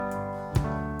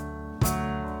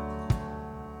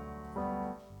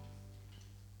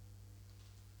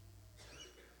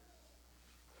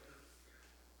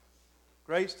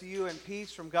Grace to you and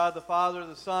peace from God the Father,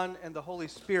 the Son, and the Holy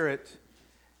Spirit.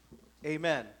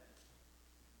 Amen.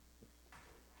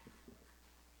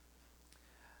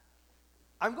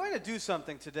 I'm going to do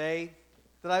something today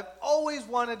that I've always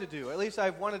wanted to do. At least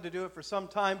I've wanted to do it for some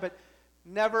time, but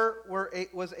never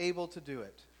was able to do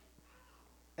it.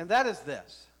 And that is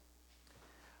this.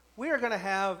 We are going to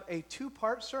have a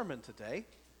two-part sermon today.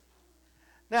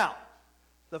 Now,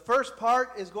 the first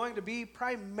part is going to be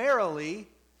primarily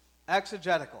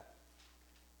exegetical.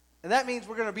 And that means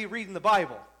we're going to be reading the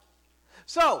Bible.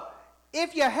 So,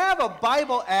 if you have a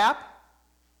Bible app,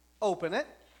 open it.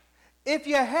 If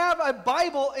you have a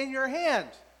Bible in your hand,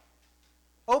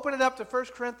 open it up to 1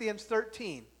 Corinthians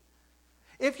 13.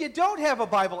 If you don't have a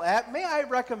Bible app, may I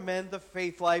recommend the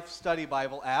Faith Life Study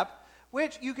Bible app,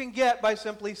 which you can get by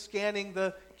simply scanning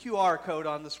the QR code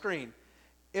on the screen.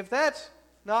 If that's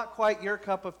not quite your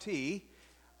cup of tea,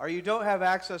 or you don't have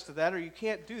access to that, or you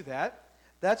can't do that,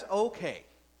 that's okay.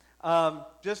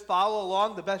 Just follow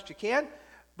along the best you can.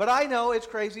 But I know it's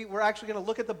crazy. We're actually going to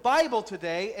look at the Bible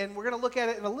today, and we're going to look at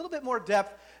it in a little bit more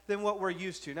depth than what we're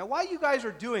used to. Now, while you guys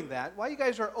are doing that, while you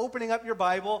guys are opening up your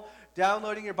Bible,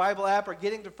 downloading your Bible app, or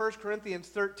getting to 1 Corinthians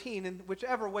 13, in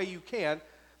whichever way you can,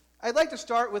 I'd like to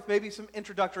start with maybe some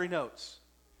introductory notes.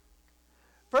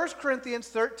 1 Corinthians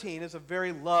 13 is a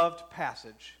very loved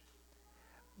passage.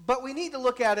 But we need to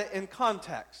look at it in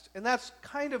context, and that's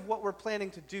kind of what we're planning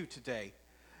to do today,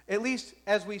 at least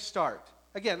as we start.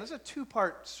 Again, this is a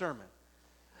two-part sermon.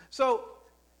 So,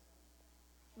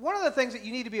 one of the things that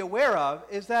you need to be aware of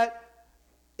is that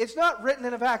it's not written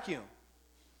in a vacuum.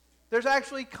 There's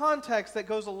actually context that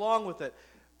goes along with it.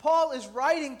 Paul is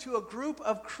writing to a group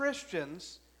of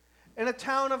Christians in a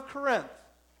town of Corinth.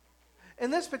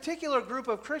 And this particular group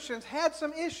of Christians had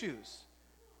some issues.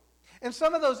 And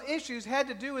some of those issues had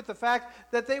to do with the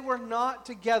fact that they were not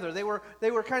together. They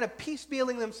were kind of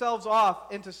piecemealing themselves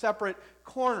off into separate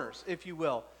corners, if you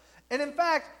will. And in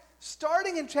fact,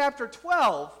 starting in chapter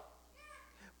 12,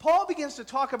 Paul begins to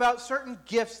talk about certain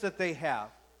gifts that they have.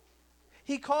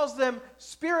 He calls them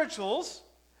spirituals,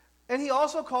 and he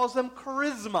also calls them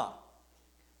charisma.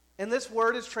 And this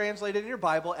word is translated in your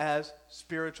Bible as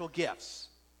spiritual gifts.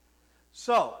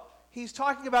 So, he's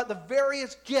talking about the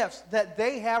various gifts that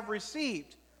they have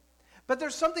received. But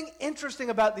there's something interesting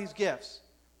about these gifts.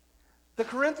 The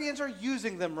Corinthians are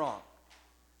using them wrong.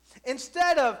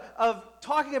 Instead of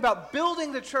talking about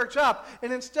building the church up,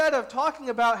 and instead of talking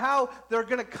about how they're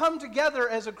going to come together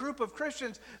as a group of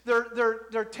Christians,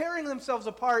 they're tearing themselves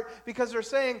apart because they're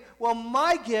saying, well,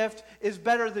 my gift is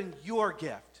better than your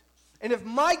gift. And if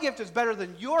my gift is better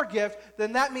than your gift,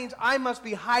 then that means I must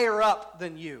be higher up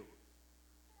than you.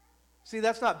 See,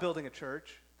 that's not building a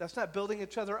church. That's not building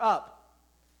each other up.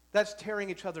 That's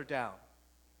tearing each other down.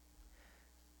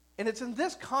 And it's in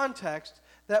this context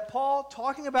that Paul,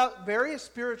 talking about various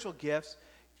spiritual gifts,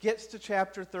 gets to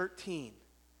chapter 13.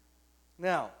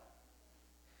 Now,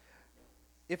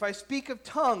 if I speak of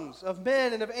tongues, of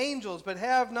men and of angels, but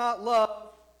have not love,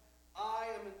 I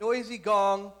am a noisy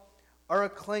gong or a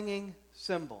clanging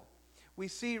cymbal. We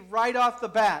see right off the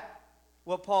bat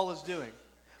what Paul is doing.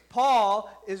 Paul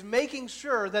is making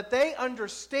sure that they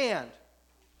understand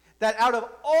that out of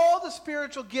all the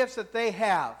spiritual gifts that they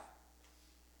have,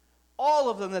 all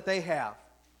of them that they have,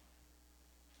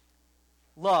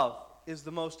 love is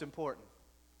the most important.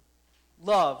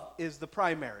 Love is the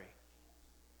primary.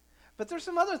 But there's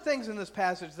some other things in this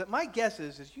passage that my guess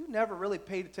is you never really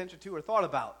paid attention to or thought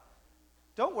about.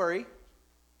 Don't worry.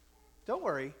 Don't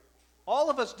worry. All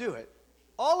of us do it.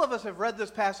 All of us have read this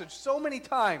passage so many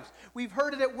times. We've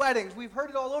heard it at weddings. We've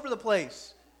heard it all over the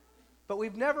place. But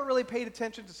we've never really paid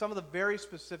attention to some of the very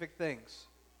specific things.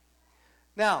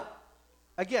 Now,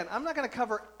 again, I'm not going to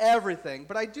cover everything,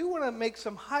 but I do want to make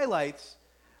some highlights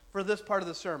for this part of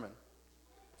the sermon.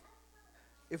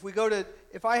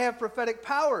 If I have prophetic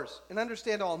powers and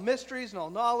understand all mysteries and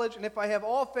all knowledge, and if I have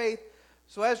all faith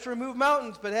so as to remove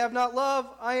mountains but have not love,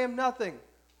 I am nothing.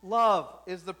 Love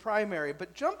is the primary.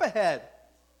 But jump ahead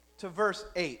to verse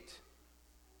 8.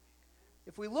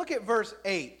 If we look at verse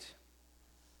 8,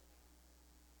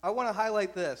 I want to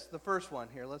highlight this, the first one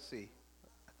here. Let's see.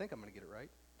 I think I'm going to get it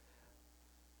right.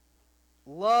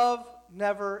 Love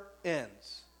never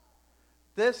ends.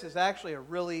 This is actually a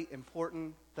really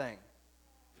important thing.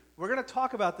 We're going to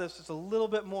talk about this just a little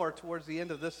bit more towards the end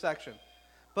of this section.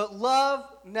 But love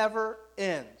never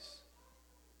ends.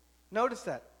 Notice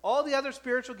that. All the other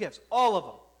spiritual gifts, all of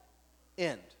them,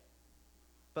 end.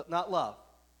 But not love.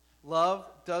 Love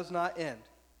does not end.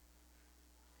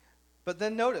 But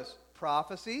then notice,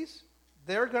 prophecies,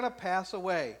 they're going to pass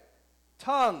away.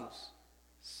 Tongues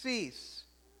cease.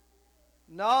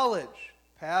 Knowledge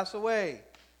pass away.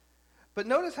 But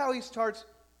notice how he starts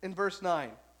in verse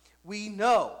 9. We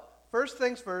know. First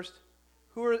things first,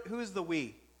 who is the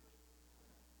we?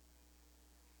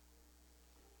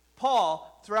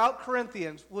 Paul, throughout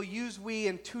Corinthians, will use we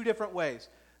in two different ways.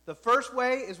 The first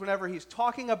way is whenever he's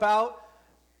talking about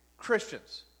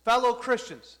Christians, fellow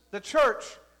Christians, the church,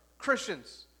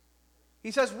 Christians.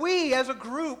 He says, we as a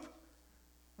group,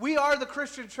 we are the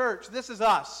Christian church. This is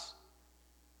us.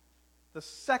 The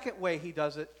second way he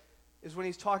does it is when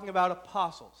he's talking about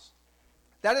apostles.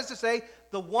 That is to say,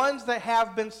 the ones that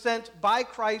have been sent by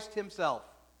Christ himself.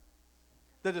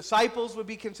 The disciples would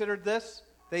be considered this.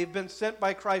 They've been sent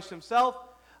by Christ himself.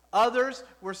 Others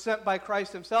were sent by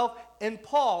Christ himself. And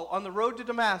Paul, on the road to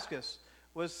Damascus,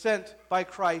 was sent by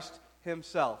Christ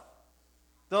himself.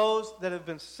 Those that have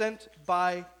been sent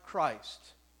by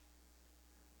Christ.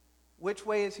 Which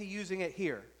way is he using it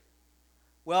here?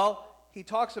 Well, he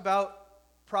talks about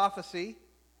prophecy.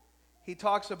 He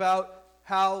talks about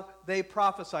how they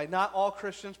prophesy. Not all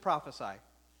Christians prophesy.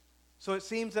 So it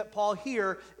seems that Paul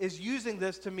here is using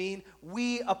this to mean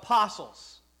we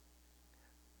apostles.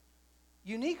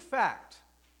 Unique fact.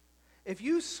 If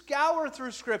you scour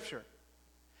through Scripture,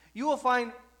 you will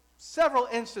find several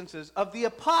instances of the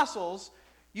apostles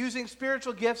using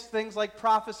spiritual gifts, things like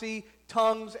prophecy,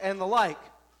 tongues, and the like.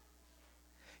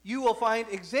 You will find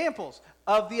examples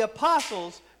of the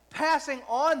apostles passing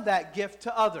on that gift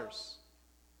to others.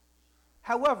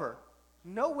 However,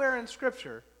 nowhere in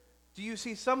Scripture do you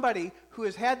see somebody who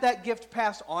has had that gift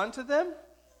passed on to them,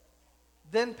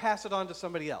 then pass it on to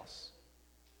somebody else.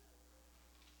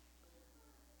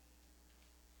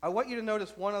 I want you to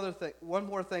notice one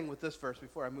more thing with this verse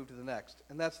before I move to the next,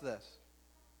 and that's this.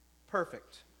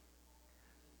 Perfect.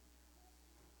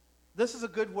 This is a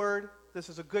good word. This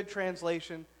is a good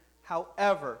translation.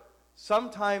 However,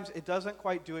 sometimes it doesn't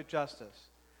quite do it justice.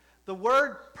 The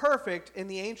word perfect in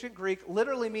the ancient Greek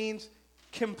literally means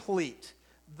complete,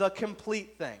 the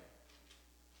complete thing.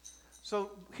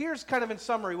 So here's kind of in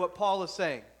summary what Paul is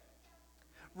saying.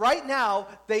 Right now,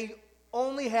 they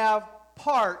only have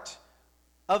part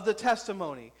of the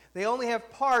testimony. They only have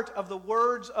part of the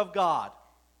words of God.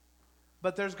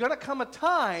 But there's going to come a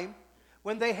time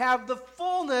when they have the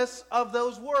fullness of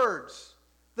those words,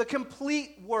 the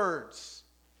complete words.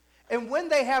 And when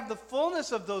they have the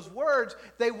fullness of those words,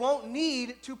 they won't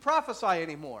need to prophesy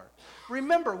anymore.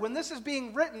 Remember, when this is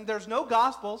being written, there's no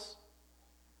Gospels.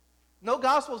 No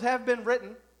Gospels have been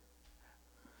written.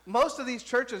 Most of these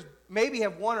churches maybe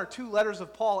have one or two letters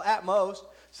of Paul at most.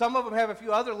 Some of them have a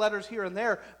few other letters here and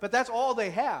there, but that's all they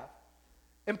have.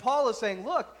 And Paul is saying,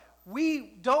 look,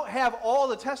 we don't have all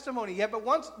the testimony yet, but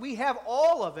once we have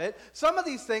all of it, some of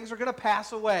these things are going to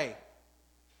pass away.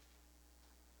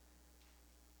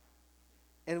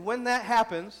 And when that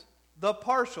happens, the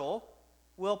partial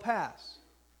will pass.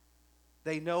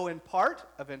 They know in part,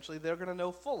 eventually they're going to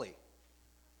know fully.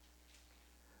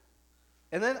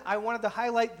 And then I wanted to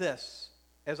highlight this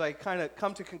as I kind of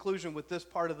come to conclusion with this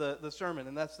part of the sermon,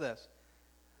 and that's this.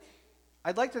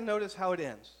 I'd like to notice how it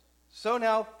ends. So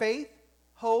now faith,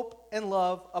 hope, and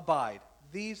love abide.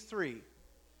 These three.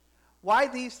 Why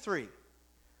these three?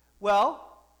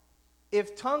 Well,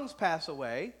 if tongues pass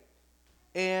away,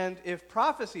 and if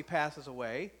prophecy passes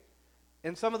away,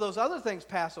 and some of those other things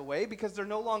pass away because they're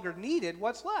no longer needed,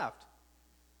 what's left?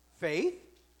 Faith.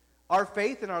 Our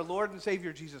faith in our Lord and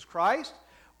Savior Jesus Christ,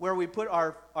 where we put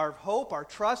our hope, our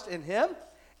trust in Him,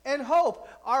 and hope.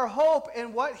 Our hope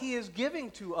in what He is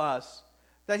giving to us,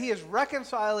 that He is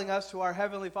reconciling us to our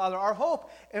Heavenly Father. Our hope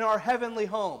in our heavenly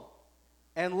home,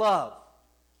 and love.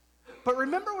 But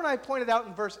remember when I pointed out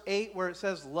in verse 8 where it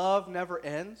says love never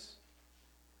ends?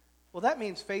 Well, that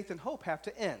means faith and hope have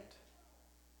to end.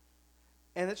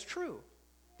 And it's true.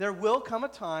 There will come a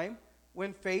time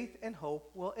when faith and hope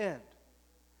will end.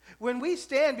 When we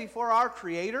stand before our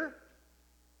Creator,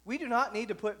 we do not need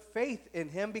to put faith in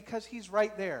Him because He's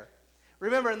right there.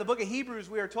 Remember, in the book of Hebrews,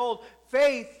 we are told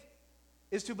faith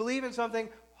is to believe in something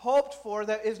hoped for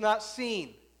that is not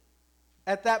seen.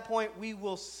 At that point, we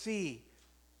will see.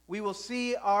 We will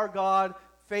see our God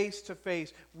face to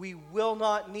face. We will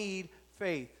not need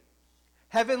faith.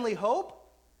 Heavenly hope?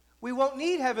 We won't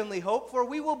need heavenly hope, for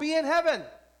we will be in heaven.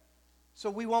 So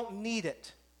we won't need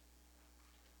it.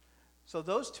 So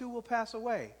those two will pass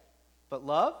away. But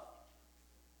love?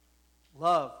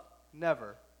 Love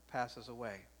never passes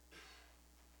away.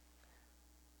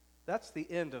 That's the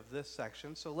end of this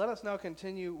section. So let us now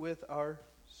continue with our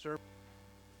sermon.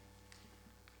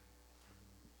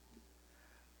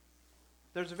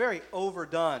 There's a very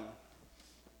overdone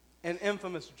and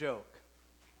infamous joke.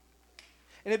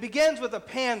 And it begins with a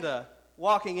panda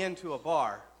walking into a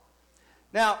bar.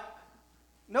 Now,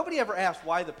 nobody ever asked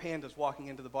why the panda's walking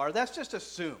into the bar. That's just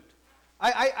assumed.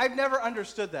 I've never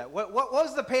understood that. What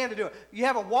was the panda doing? You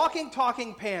have a walking,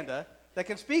 talking panda that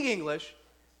can speak English.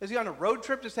 Is he on a road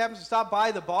trip, just happens to stop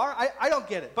by the bar? I don't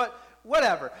get it, but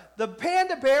whatever. The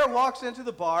panda bear walks into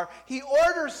the bar. He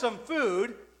orders some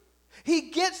food.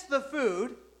 He gets the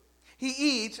food. He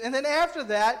eats, and then after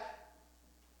that,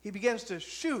 he begins to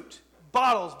shoot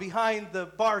bottles behind the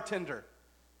bartender.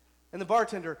 And the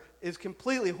bartender is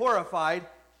completely horrified,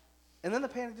 and then the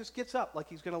panda just gets up like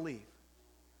he's going to leave.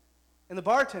 And the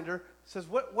bartender says,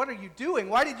 what are you doing?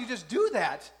 Why did you just do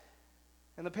that?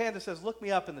 And the panda says, look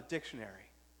me up in the dictionary.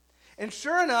 And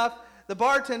sure enough, the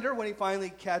bartender, when he finally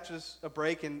catches a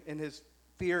break and his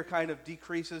fear kind of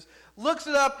decreases, looks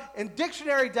it up in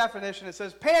dictionary definition. It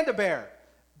says, panda bear,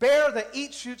 bear that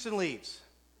eats, shoots, and leaves.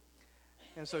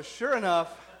 And so sure enough,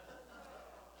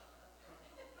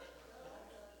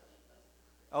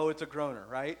 oh, it's a groaner,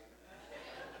 right?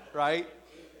 Right?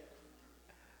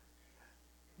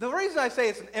 The reason I say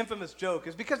it's an infamous joke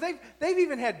is because they've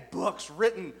even had books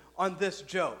written on this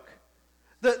joke.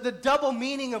 The double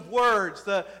meaning of words,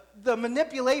 the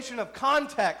manipulation of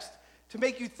context to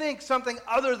make you think something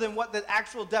other than what the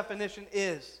actual definition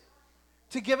is,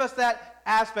 to give us that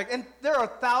aspect. And there are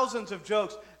thousands of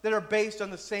jokes that are based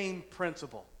on the same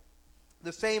principle,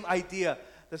 the same idea,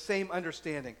 the same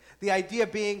understanding. The idea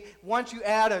being, once you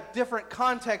add a different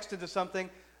context into something,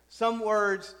 some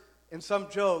words and some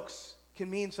jokes can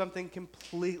mean something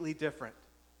completely different.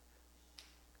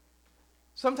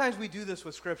 Sometimes we do this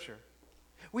with Scripture.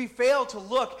 We fail to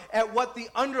look at what the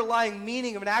underlying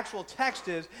meaning of an actual text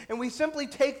is, and we simply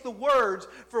take the words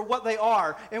for what they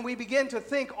are, and we begin to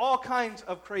think all kinds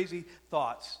of crazy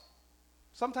thoughts.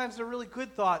 Sometimes they're really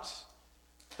good thoughts,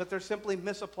 but they're simply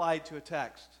misapplied to a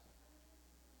text.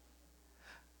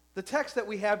 The text that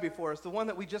we have before us, the one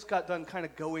that we just got done kind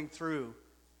of going through,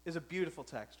 is a beautiful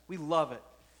text. We love it.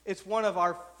 It's one of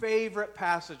our favorite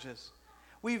passages.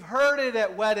 We've heard it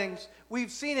at weddings.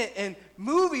 We've seen it in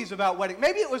movies about weddings.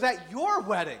 Maybe it was at your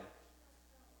wedding.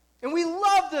 And we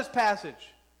love this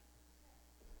passage.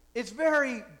 It's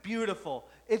very beautiful.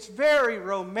 It's very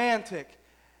romantic.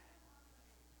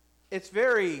 It's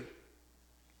very,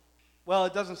 well,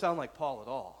 it doesn't sound like Paul at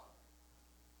all,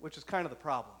 which is kind of the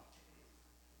problem.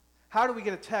 How do we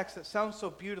get a text that sounds so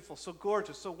beautiful, so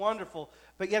gorgeous, so wonderful,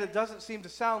 but yet it doesn't seem to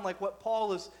sound like what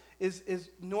Paul is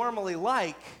normally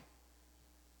like?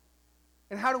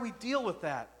 And how do we deal with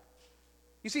that?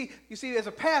 You see, as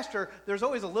a pastor, there's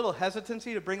always a little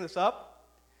hesitancy to bring this up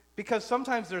because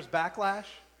sometimes there's backlash.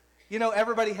 You know,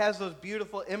 everybody has those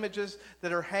beautiful images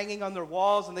that are hanging on their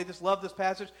walls and they just love this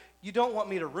passage. You don't want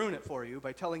me to ruin it for you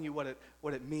by telling you what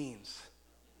it means.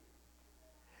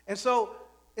 And so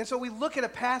we look at a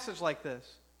passage like this,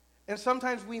 and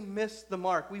sometimes we miss the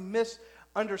mark. We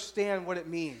misunderstand what it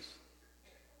means.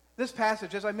 This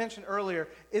passage, as I mentioned earlier,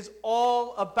 is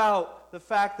all about the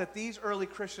fact that these early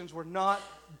Christians were not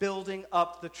building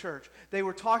up the church. They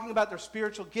were talking about their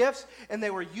spiritual gifts, and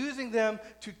they were using them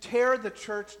to tear the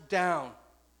church down.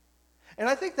 And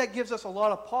I think that gives us a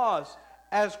lot of pause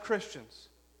as Christians.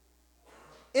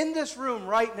 In this room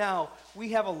right now, we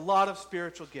have a lot of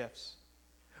spiritual gifts.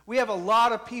 We have a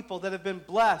lot of people that have been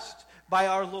blessed by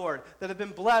our Lord, that have been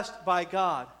blessed by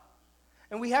God.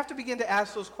 And we have to begin to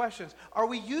ask those questions. Are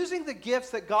we using the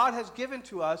gifts that God has given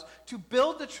to us to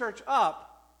build the church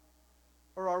up,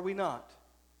 or are we not?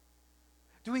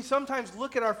 Do we sometimes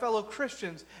look at our fellow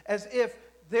Christians as if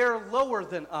they're lower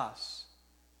than us?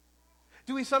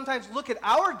 Do we sometimes look at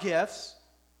our gifts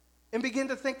and begin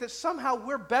to think that somehow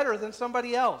we're better than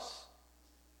somebody else?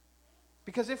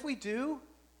 Because if we do,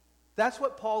 that's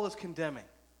what Paul is condemning.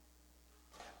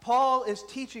 Paul is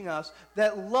teaching us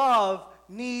that love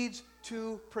needs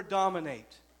to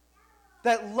predominate.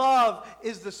 That love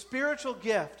is the spiritual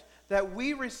gift that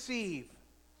we receive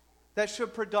that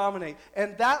should predominate.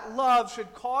 And that love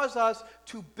should cause us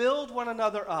to build one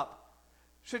another up,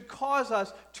 should cause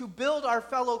us to build our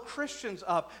fellow Christians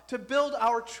up, to build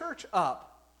our church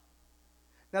up.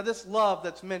 Now, this love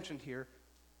that's mentioned here,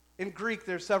 in Greek,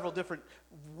 there's several different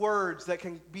words that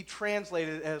can be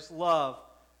translated as love.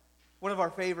 One of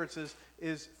our favorites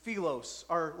is philos,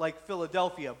 or like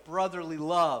Philadelphia, brotherly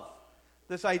love.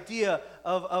 This idea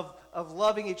of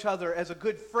loving each other as a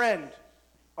good friend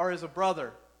or as a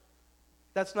brother.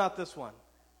 That's not this one.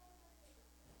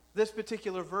 This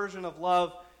particular version of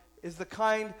love is the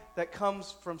kind that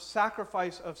comes from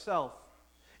sacrifice of self.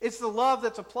 It's the love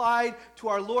that's applied to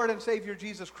our Lord and Savior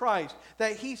Jesus Christ,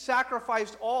 that He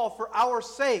sacrificed all for our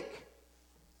sake.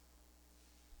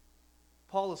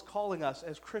 Paul is calling us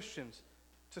as Christians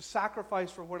to sacrifice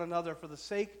for one another for the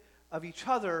sake of each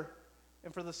other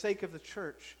and for the sake of the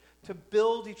church, to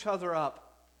build each other up.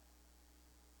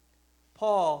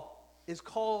 Paul is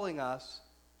calling us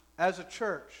as a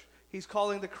church. He's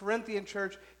calling the Corinthian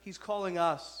church, he's calling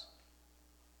us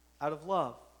out of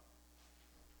love.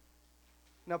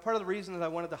 Now, part of the reason that I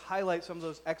wanted to highlight some of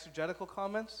those exegetical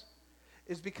comments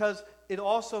is because it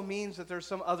also means that there's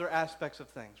some other aspects of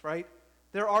things, right?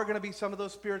 There are going to be some of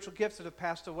those spiritual gifts that have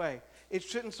passed away. It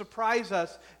shouldn't surprise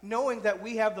us, knowing that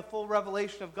we have the full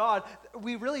revelation of God,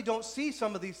 we really don't see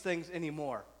some of these things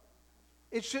anymore.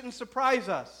 It shouldn't surprise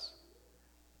us.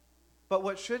 But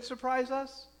what should surprise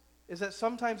us is that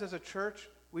sometimes as a church,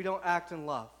 we don't act in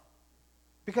love.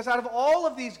 Because out of all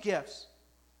of these gifts,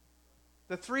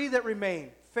 the three that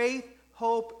remain, faith,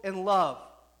 hope, and love,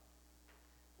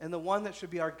 and the one that should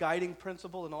be our guiding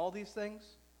principle in all these things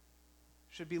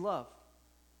should be love.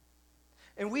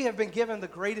 And we have been given the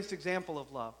greatest example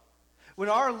of love. When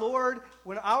our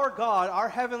God, our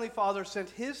Heavenly Father, sent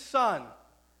His Son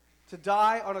to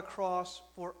die on a cross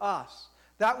for us,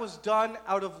 that was done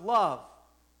out of love.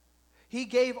 He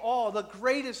gave all, the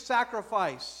greatest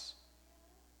sacrifice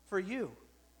for you,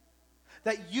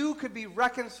 that you could be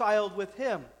reconciled with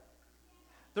Him.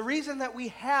 The reason that we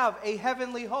have a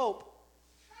heavenly hope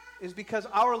is because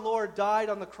our Lord died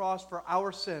on the cross for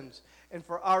our sins and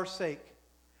for our sake,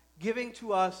 giving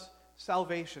to us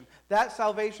salvation. That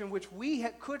salvation which we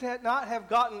could not have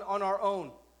gotten on our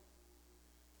own.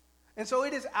 And so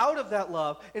it is out of that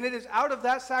love, and it is out of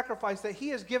that sacrifice that He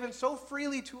has given so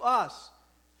freely to us,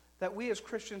 that we as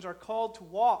Christians are called to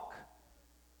walk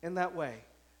in that way.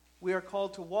 We are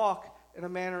called to walk in a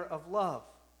manner of love,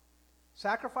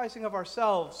 sacrificing of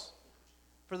ourselves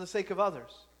for the sake of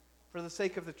others, for the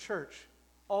sake of the church,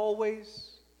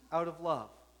 always out of love.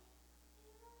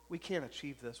 We can't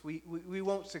achieve this. We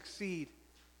won't succeed.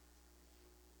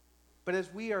 But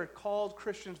as we are called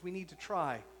Christians, we need to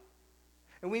try.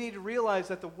 And we need to realize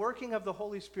that the working of the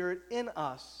Holy Spirit in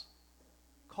us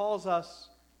calls us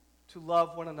to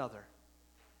love one another.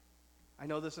 I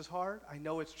know this is hard. I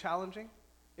know it's challenging.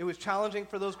 It was challenging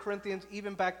for those Corinthians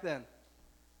even back then.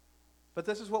 But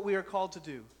this is what we are called to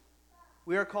do.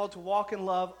 We are called to walk in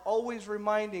love, always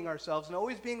reminding ourselves and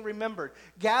always being remembered,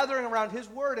 gathering around His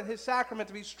Word and His sacrament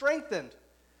to be strengthened,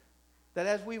 that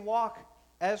as we walk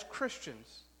as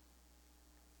Christians,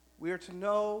 we are to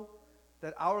know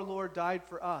that our Lord died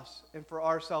for us and for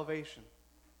our salvation,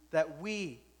 that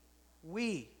we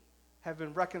have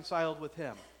been reconciled with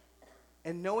Him.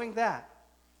 And knowing that,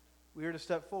 we are to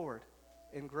step forward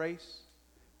in grace.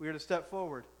 We are to step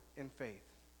forward in faith.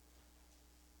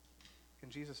 In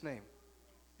Jesus' name,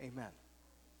 amen.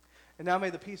 And now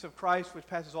may the peace of Christ, which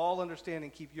passes all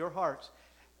understanding, keep your hearts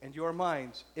and your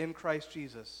minds in Christ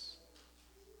Jesus.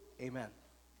 Amen.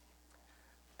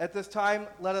 At this time,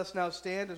 let us now stand as